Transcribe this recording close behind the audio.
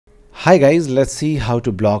Hi guys, let's see how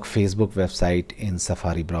to block Facebook website in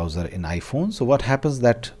Safari browser in iPhone. So what happens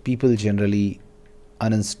that people generally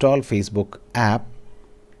uninstall Facebook app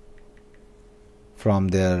from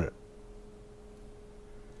their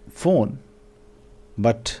phone,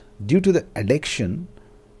 but due to the addiction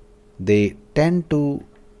they tend to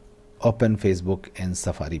open Facebook in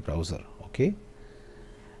Safari browser. Okay,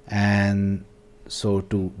 and so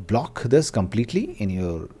to block this completely in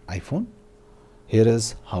your iPhone, here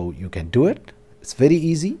is how you can do it. It's very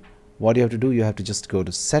easy. What you have to do, you have to just go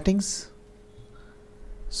to settings,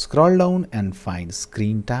 scroll down and find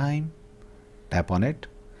screen time, tap on it.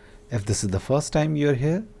 If this is the first time you're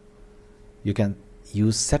here, you can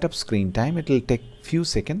use setup screen time. It will take few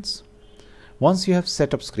seconds. Once you have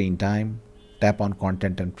set up screen time, tap on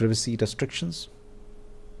content and privacy restrictions.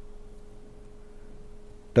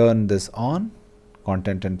 Turn this on,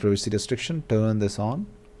 content and privacy restriction, turn this on.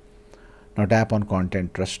 Now tap on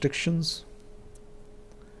content restrictions.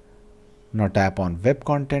 Now tap on web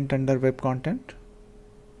content under web content.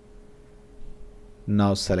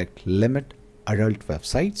 Now select limit adult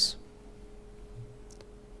websites.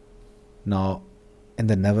 Now in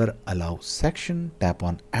the never allow section, tap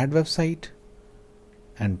on add website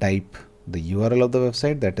and type the URL of the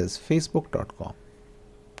website, that is facebook.com.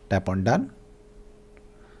 Tap on done.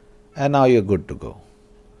 And now you're good to go.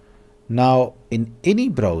 Now in any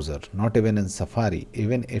browser, not even in Safari,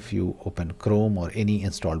 even if you open Chrome or any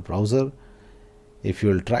installed browser, if you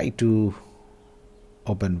will try to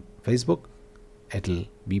open Facebook, it will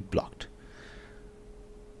be blocked.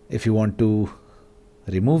 If you want to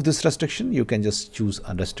remove this restriction, you can just choose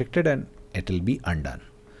unrestricted and it will be undone.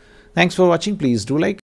 Thanks for watching. Please do like.